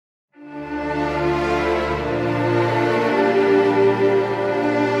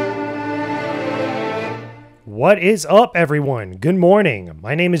What is up, everyone? Good morning.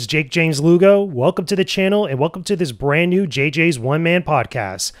 My name is Jakejames Lugo. Welcome to the channel and welcome to this brand new JJ's One Man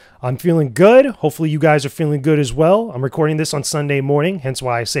Podcast. I'm feeling good. Hopefully you guys are feeling good as well. I'm recording this on Sunday morning, hence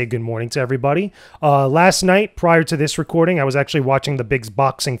why I say good morning to everybody. Last night, prior to this recording, I was actually watching the big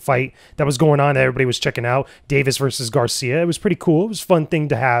boxing fight that was going on that everybody was checking out, Davis versus Garcia. It was pretty cool. It was a fun thing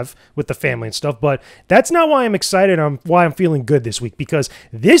to have with the family and stuff, but that's not why I'm excited. Why I'm feeling good this week, because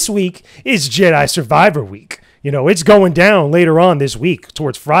this week is Jedi Survivor week. You know, it's going down later on this week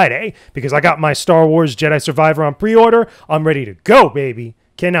towards Friday because I got my Star Wars Jedi Survivor on pre-order. I'm ready to go, baby.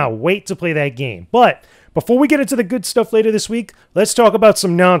 Cannot wait to play that game. But before we get into the good stuff later this week, let's talk about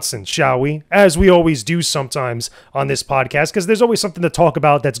some nonsense, shall we? As we always do sometimes on this podcast, because there's always something to talk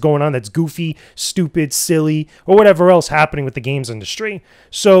about that's going on that's goofy, stupid, silly, or whatever else happening with the games industry.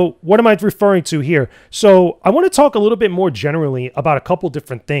 So what am I referring to here? So I want to talk a little bit more generally about a couple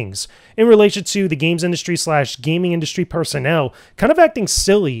different things in relation to the games industry / gaming industry personnel kind of acting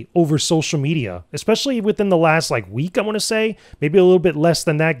silly over social media, especially within the last week, I want to say, maybe a little bit less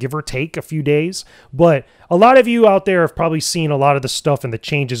than that, give or take a few days. But a lot of you out there have probably seen a lot of the stuff and the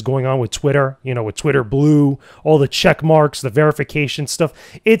changes going on with Twitter, you know, with Twitter Blue, all the check marks, the verification stuff.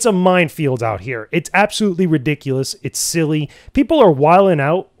 It's a minefield out here. It's absolutely ridiculous. It's silly. People are wilding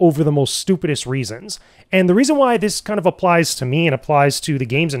out over the most stupidest reasons. And the reason why this kind of applies to me and applies to the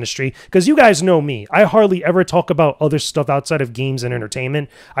games industry, because you guys know me, I hardly ever talk about other stuff outside of games and entertainment.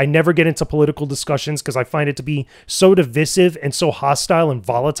 I never get into political discussions because I find it to be so divisive and so hostile and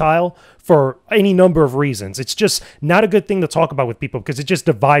volatile for any number of reasons. It's just not a good thing to talk about with people because it just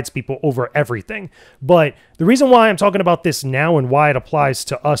divides people over everything. But the reason why I'm talking about this now and why it applies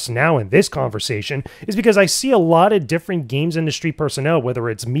to us now in this conversation is because I see a lot of different games industry personnel, whether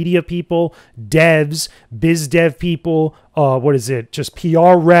it's media people, devs, biz dev people, just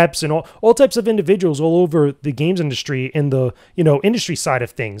PR reps and all types of individuals all over the games industry in the, industry side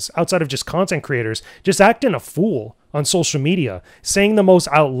of things, outside of just content creators, just acting a fool on social media, saying the most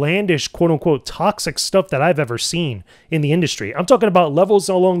outlandish, quote unquote, toxic stuff that I've ever seen in the industry. I'm talking about levels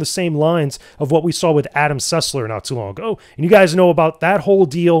along the same lines of what we saw with Adam Sessler not too long ago. And you guys know about that whole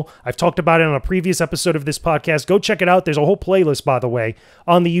deal. I've talked about it on a previous episode of this podcast. Go check it out. There's a whole playlist, by the way,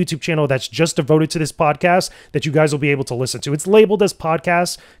 on the YouTube channel that's just devoted to this podcast that you guys will be able to listen to. It's labeled as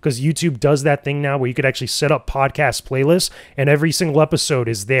podcasts because YouTube does that thing now where you could actually set up podcast playlists and every single episode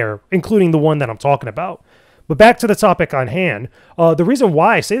is there, including the one that I'm talking about. But back to the topic on hand, the reason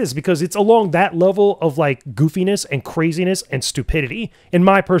why I say this is because it's along that level of goofiness and craziness and stupidity, in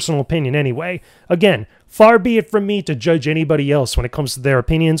my personal opinion anyway. Again, far be it from me to judge anybody else when it comes to their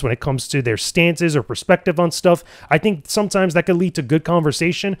opinions, when it comes to their stances or perspective on stuff. I think sometimes that could lead to good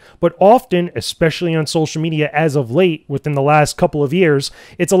conversation, but often, especially on social media as of late, within the last couple of years,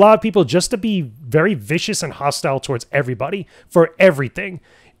 it's allowed people just to be very vicious and hostile towards everybody for everything.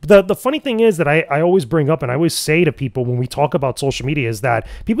 The funny thing is that I always bring up and I always say to people when we talk about social media is that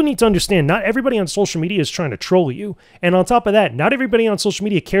people need to understand not everybody on social media is trying to troll you. And on top of that, not everybody on social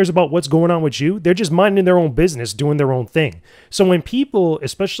media cares about what's going on with you. They're just minding their own business, doing their own thing. So when people,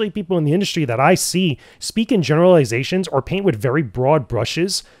 especially people in the industry that I see, speak in generalizations or paint with very broad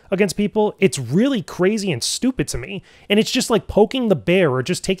brushes against people, it's really crazy and stupid to me. And it's just like poking the bear or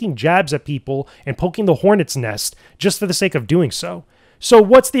just taking jabs at people and poking the hornet's nest just for the sake of doing so. So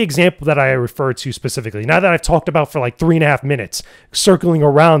what's the example that I refer to specifically? Now that I've talked about for 3.5 minutes, circling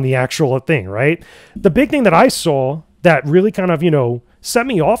around the actual thing, right? The big thing that I saw that really kind of, set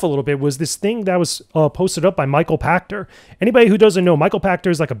me off a little bit was this thing that was posted up by Michael Pachter. Anybody who doesn't know, Michael Pachter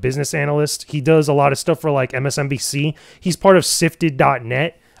is a business analyst. He does a lot of stuff for MSNBC. He's part of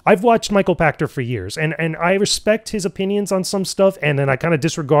Sifted.net. I've watched Michael Pachter for years, and I respect his opinions on some stuff, and then I kind of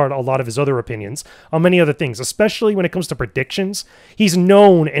disregard a lot of his other opinions on many other things, especially when it comes to predictions. He's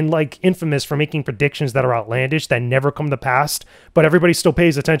known and infamous for making predictions that are outlandish, that never come to pass, but everybody still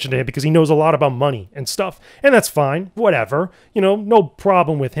pays attention to him because he knows a lot about money and stuff, and that's fine, whatever. No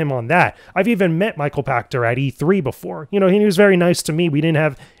problem with him on that. I've even met Michael Pachter at E3 before. He was very nice to me. We didn't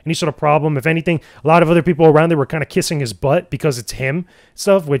have any sort of problem. If anything, a lot of other people around there were kind of kissing his butt because it's him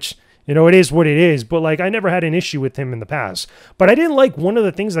stuff, which, it is what it is, but I never had an issue with him in the past. But I didn't like one of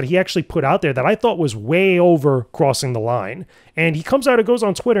the things that he actually put out there that I thought was way over crossing the line. And he comes out and goes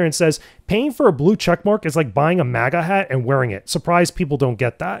on Twitter and says, paying for a blue checkmark is like buying a MAGA hat and wearing it. Surprised people don't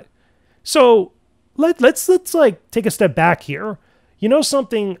get that. So let's take a step back here.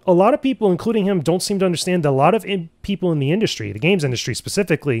 Something, a lot of people, including him, don't seem to understand that a lot of people in the industry, the games industry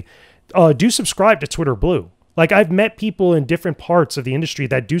specifically, do subscribe to Twitter Blue. Like, I've met people in different parts of the industry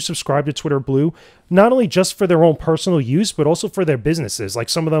that do subscribe to Twitter Blue, not only just for their own personal use, but also for their businesses. Like,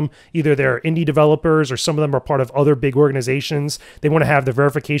 some of them, either they're indie developers or some of them are part of other big organizations. They want to have the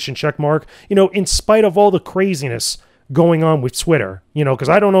verification check mark, in spite of all the craziness going on with Twitter, because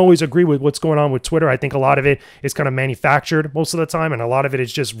I don't always agree with what's going on with Twitter. I think a lot of it is kind of manufactured most of the time, and a lot of it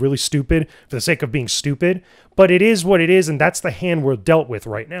is just really stupid for the sake of being stupid. But it is what it is, and that's the hand we're dealt with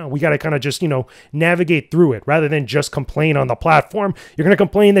right now. We got to kind of just, navigate through it rather than just complain on the platform. You're going to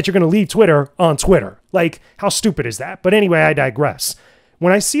complain that you're going to leave Twitter on Twitter. Like, how stupid is that? But anyway, I digress.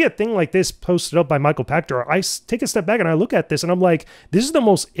 When I see a thing like this posted up by Michael Pachter, I take a step back and I look at this and I'm like, this is the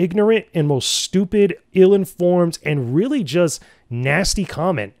most ignorant and most stupid, ill-informed, and really just nasty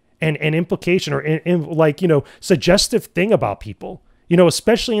comment and implication or suggestive thing about people.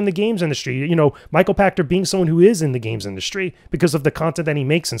 Especially in the games industry, Michael Pachter being someone who is in the games industry because of the content that he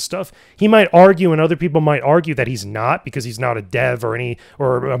makes and stuff. He might argue, and other people might argue, that he's not, because he's not a dev or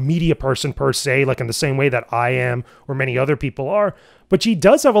a media person per se, like in the same way that I am or many other people are. But he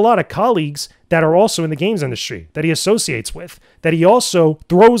does have a lot of colleagues that are also in the games industry that he associates with, that he also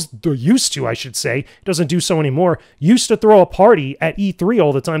used to, I should say, doesn't do so anymore, used to throw a party at E3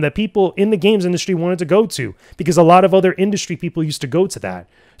 all the time that people in the games industry wanted to go to, because a lot of other industry people used to go to that.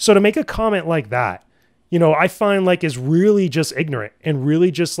 So to make a comment like that, I find like is really just ignorant and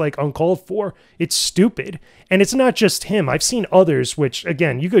really just like uncalled for. It's stupid. And it's not just him. I've seen others, which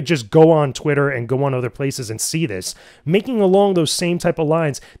again, you could just go on Twitter and go on other places and see this, making along those same type of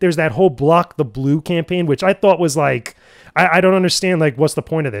lines. There's that whole Block the Blue campaign, which I thought was like, I don't understand, like, what's the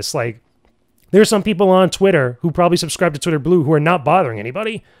point of this? Like, there's some people on Twitter who probably subscribe to Twitter Blue who are not bothering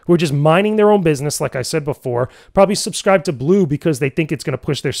anybody, who are just minding their own business, like I said before, probably subscribe to Blue because they think it's going to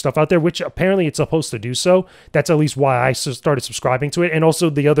push their stuff out there, which apparently it's supposed to do so. That's at least why I started subscribing to it, and also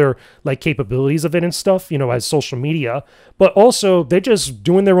the other like capabilities of it and stuff, as social media. But also, they're just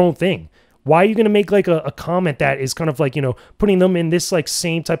doing their own thing. Why are you going to make like a comment that is kind of like, putting them in this like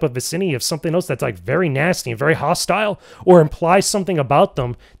same type of vicinity of something else that's like very nasty and very hostile, or implies something about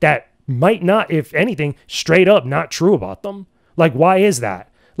them that might not, if anything, straight up not true about them? Like, why is that?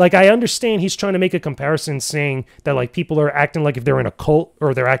 Like, I understand he's trying to make a comparison saying that like people are acting like if they're in a cult,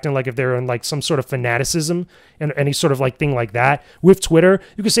 or they're acting like if they're in like some sort of fanaticism and any sort of like thing like that. With Twitter,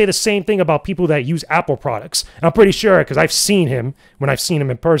 you could say the same thing about people that use Apple products. And I'm pretty sure, because I've seen him, when I've seen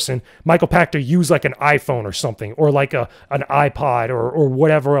him in person, Michael Pachter use like an iPhone or something, or like an iPod or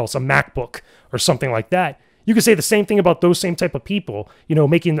whatever else, a MacBook or something like that. You could say the same thing about those same type of people,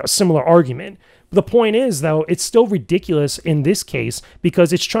 making a similar argument. The point is, though, it's still ridiculous in this case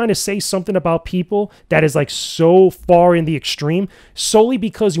because it's trying to say something about people that is like so far in the extreme solely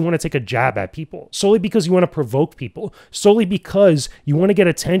because you want to take a jab at people, solely because you want to provoke people, solely because you want to get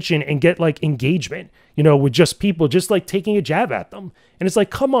attention and get like engagement, with just people just like taking a jab at them. And it's like,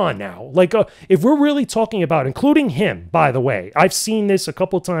 come on now. Like, if we're really talking about, including him, by the way, I've seen this a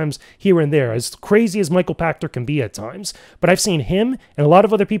couple times here and there, as crazy as Michael Pachter can be at times, but I've seen him and a lot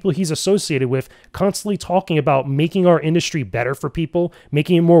of other people he's associated with constantly talking about making our industry better for people,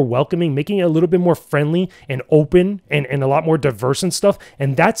 making it more welcoming, making it a little bit more friendly and open and a lot more diverse and stuff.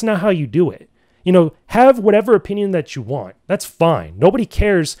 And that's not how you do it. Have whatever opinion that you want. That's fine. Nobody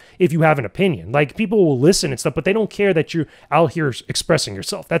cares if you have an opinion. Like, people will listen and stuff, but they don't care that you're out here expressing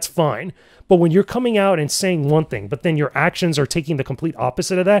yourself. That's fine. But when you're coming out and saying one thing, but then your actions are taking the complete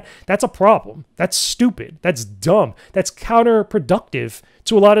opposite of that, that's a problem. That's stupid. That's dumb. That's counterproductive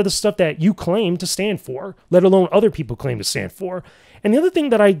to a lot of the stuff that you claim to stand for, let alone other people claim to stand for. And the other thing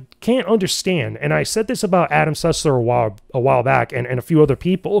that I can't understand, and I said this about Adam Sessler a while back and a few other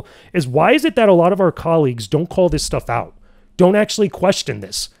people, is why is it that a lot of our colleagues don't call this stuff out? Don't actually question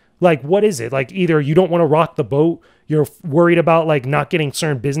this. Like, what is it? Like, either you don't want to rock the boat, you're worried about like not getting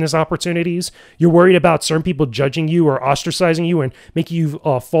certain business opportunities, you're worried about certain people judging you or ostracizing you and making you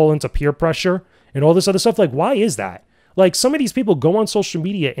fall into peer pressure and all this other stuff. Like, why is that? Like, some of these people go on social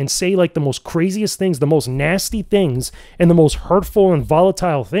media and say like the most craziest things, the most nasty things, and the most hurtful and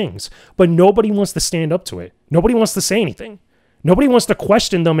volatile things, but nobody wants to stand up to it. Nobody wants to say anything. Nobody wants to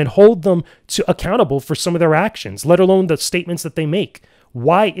question them and hold them accountable for some of their actions, let alone the statements that they make.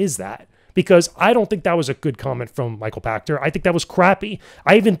 Why is that? Because I don't think that was a good comment from Michael Pachter. I think that was crappy.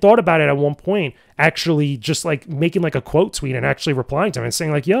 I even thought about it at one point, actually just like making like a quote tweet and actually replying to him and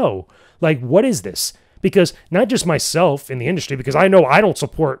saying like, yo, like, what is this? Because not just myself in the industry, because I know I don't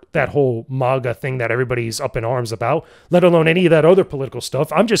support that whole MAGA thing that everybody's up in arms about, let alone any of that other political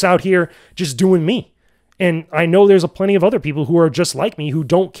stuff. I'm just out here just doing me. And I know there's plenty of other people who are just like me who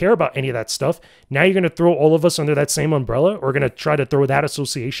don't care about any of that stuff. Now you're going to throw all of us under that same umbrella, or going to try to throw that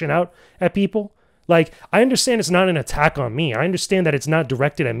association out at people? Like, I understand it's not an attack on me. I understand that it's not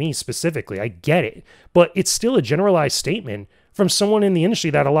directed at me specifically. I get it. But it's still a generalized statement from someone in the industry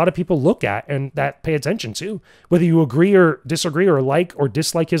that a lot of people look at and that pay attention to, whether you agree or disagree or like or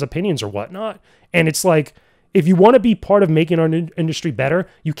dislike his opinions or whatnot. And it's like, if you want to be part of making our industry better,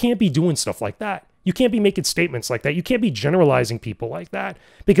 you can't be doing stuff like that. You can't be making statements like that. You can't be generalizing people like that,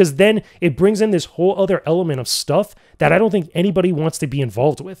 because then it brings in this whole other element of stuff that I don't think anybody wants to be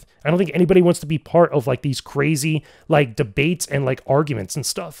involved with. I don't think anybody wants to be part of like these crazy like debates and like arguments and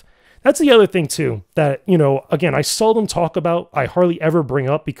stuff. That's the other thing too, that, you know, again, I seldom talk about, I hardly ever bring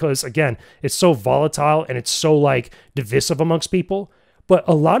up, because again, it's so volatile and it's so like divisive amongst people. But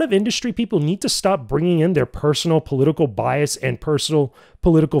a lot of industry people need to stop bringing in their personal political bias and personal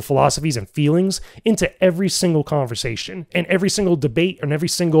political philosophies and feelings into every single conversation and every single debate and every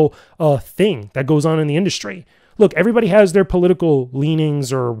single thing that goes on in the industry. Look, everybody has their political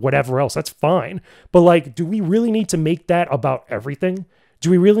leanings or whatever else. That's fine. But like, do we really need to make that about everything? Do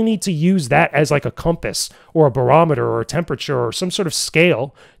we really need to use that as like a compass or a barometer or a temperature or some sort of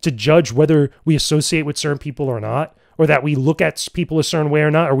scale to judge whether we associate with certain people or not? Or that we look at people a certain way or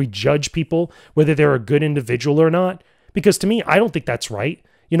not, or we judge people whether they're a good individual or not? Because to me, I don't think that's right.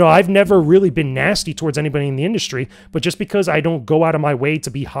 You know, I've never really been nasty towards anybody in the industry, but just because I don't go out of my way to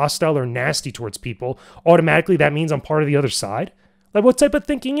be hostile or nasty towards people, automatically that means I'm part of the other side? Like, what type of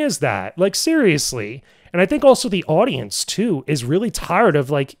thinking is that? Like, seriously. And I think also the audience, too, is really tired of,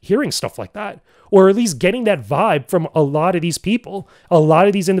 like, hearing stuff like that. Or at least getting that vibe from a lot of these people, a lot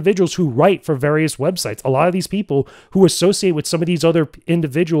of these individuals who write for various websites, a lot of these people who associate with some of these other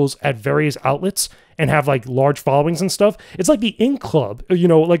individuals at various outlets and have, like, large followings and stuff. It's like the In Club, you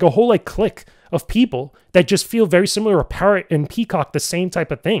know, like a whole, like, clique of people that just feel very similar, or parrot and peacock the same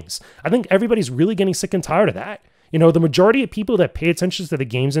type of things. I think everybody's really getting sick and tired of that. You know, the majority of people that pay attention to the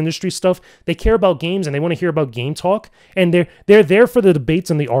games industry stuff, they care about games and they want to hear about game talk. And they're there for the debates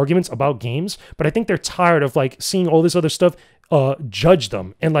and the arguments about games. But I think they're tired of like seeing all this other stuff judge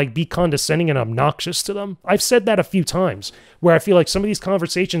them and like be condescending and obnoxious to them. I've said that a few times where I feel like some of these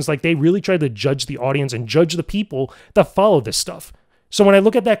conversations, like they really try to judge the audience and judge the people that follow this stuff. So when I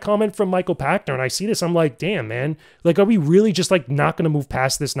look at that comment from Michael Pachter and I see this, I'm like, damn, man, like, are we really just like not going to move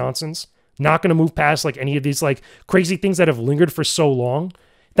past this nonsense? Not going to move past like any of these like crazy things that have lingered for so long?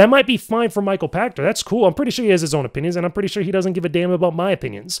 That might be fine for Michael Pachter. That's cool. I'm pretty sure he has his own opinions, and I'm pretty sure he doesn't give a damn about my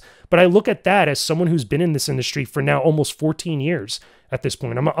opinions. But I look at that as someone who's been in this industry for now almost 14 years at this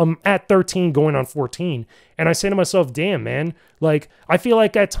point. I'm at 13 going on 14. And I say to myself, damn, man, like, I feel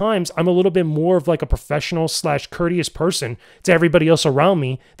like at times I'm a little bit more of like a professional / courteous person to everybody else around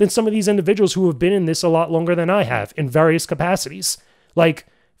me than some of these individuals who have been in this a lot longer than I have in various capacities. Like,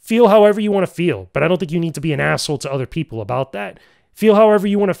 feel however you want to feel, but I don't think you need to be an asshole to other people about that. Feel however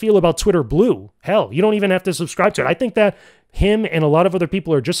you want to feel about Twitter Blue. Hell, you don't even have to subscribe to it. I think that him and a lot of other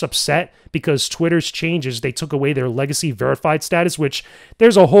people are just upset because Twitter's changes, they took away their legacy verified status, which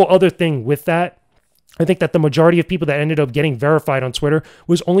there's a whole other thing with that. I think that the majority of people that ended up getting verified on Twitter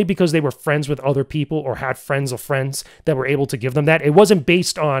was only because they were friends with other people or had friends of friends that were able to give them that. It wasn't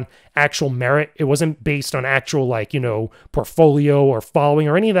based on actual merit. It wasn't based on actual, like, you know, portfolio or following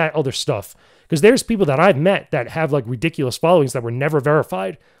or any of that other stuff. Because there's people that I've met that have like ridiculous followings that were never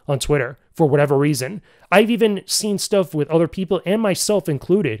verified on Twitter for whatever reason. I've even seen stuff with other people and myself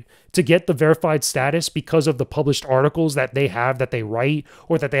included to get the verified status because of the published articles that they have, that they write,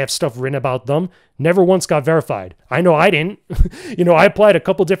 or that they have stuff written about them. Never once got verified. I know I didn't. You know, I applied a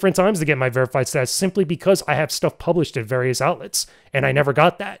couple different times to get my verified status simply because I have stuff published at various outlets and I never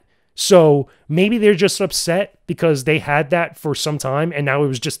got that. So maybe they're just upset because they had that for some time and now it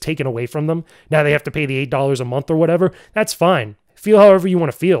was just taken away from them. Now they have to pay the $8 a month or whatever. That's fine. Feel however you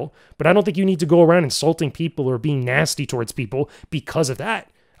want to feel. But I don't think you need to go around insulting people or being nasty towards people because of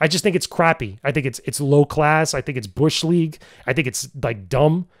that. I just think it's crappy. I think it's low class. I think it's Bush League. I think it's like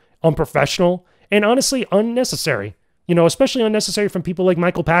dumb, unprofessional, and honestly unnecessary. You know, especially unnecessary from people like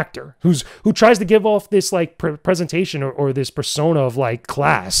Michael Pachter, who tries to give off this like presentation or this persona of like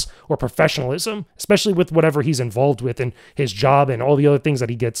class or professionalism, especially with whatever he's involved with in his job and all the other things that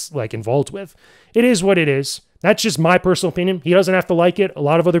he gets like involved with. It is what it is. That's just my personal opinion. He doesn't have to like it. A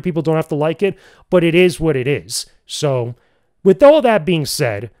lot of other people don't have to like it, but it is what it is. So with all that being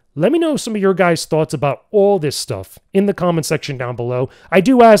said, let me know some of your guys' thoughts about all this stuff in the comment section down below. I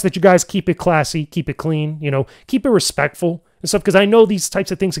do ask that you guys keep it classy, keep it clean, you know, keep it respectful and stuff, because I know these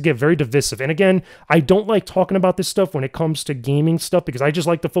types of things can get very divisive. And again, I don't like talking about this stuff when it comes to gaming stuff, because I just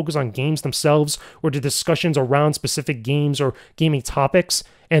like to focus on games themselves or the discussions around specific games or gaming topics.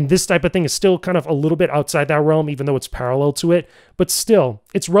 And this type of thing is still kind of a little bit outside that realm, even though it's parallel to it. But still,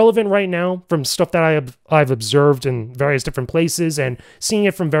 it's relevant right now from stuff that I've observed in various different places and seeing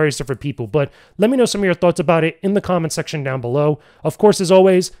it from various different people. But let me know some of your thoughts about it in the comment section down below. Of course, as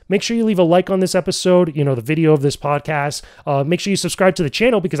always, make sure you leave a like on this episode, the video of this podcast. Make sure you subscribe to the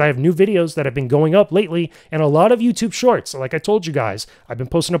channel because I have new videos that have been going up lately and a lot of YouTube shorts. Like I told you guys, I've been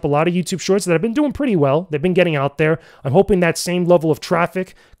posting up a lot of YouTube shorts that have been doing pretty well. They've been getting out there. I'm hoping that same level of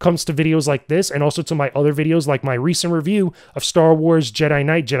traffic comes to videos like this and also to my other videos like my recent review of Star Wars Jedi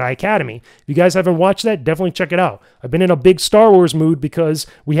Knight Jedi Academy. If you guys haven't watched that, definitely check it out. I've been in a big Star Wars mood because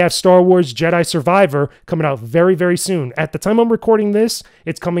we have Star Wars Jedi Survivor coming out very, very soon. At the time I'm recording this,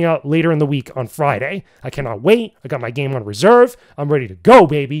 it's coming out later in the week on Friday. I cannot wait. I got my game on reserve. I'm ready to go,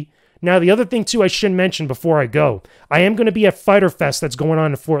 baby. Now, the other thing, too, I should mention before I go, I am going to be at Fighter Fest that's going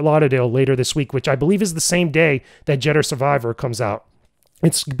on in Fort Lauderdale later this week, which I believe is the same day that Jedi Survivor comes out.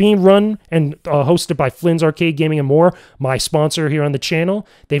 It's being run and hosted by Flynn's Arcade Gaming and More, my sponsor here on the channel.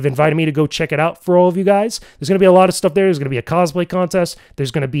 They've invited me to go check it out for all of you guys. There's going to be a lot of stuff there. There's going to be a cosplay contest. There's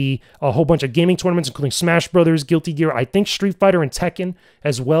going to be a whole bunch of gaming tournaments, including Smash Brothers, Guilty Gear, I think Street Fighter and Tekken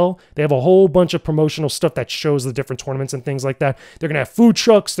as well. They have a whole bunch of promotional stuff that shows the different tournaments and things like that. They're going to have food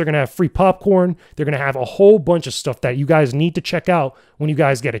trucks. They're going to have free popcorn. They're going to have a whole bunch of stuff that you guys need to check out when you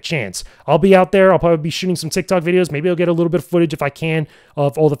guys get a chance. I'll be out there. I'll probably be shooting some TikTok videos. Maybe I'll get a little bit of footage if I can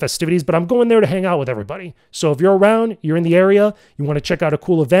of all the festivities, but I'm going there to hang out with everybody. So if you're around, you're in the area, you want to check out a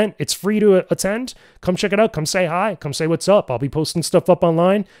cool event, it's free to attend. Come check it out. Come say hi. Come say what's up. I'll be posting stuff up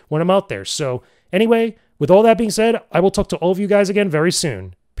online when I'm out there. So anyway, with all that being said, I will talk to all of you guys again very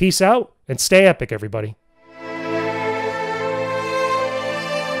soon. Peace out and stay epic, everybody.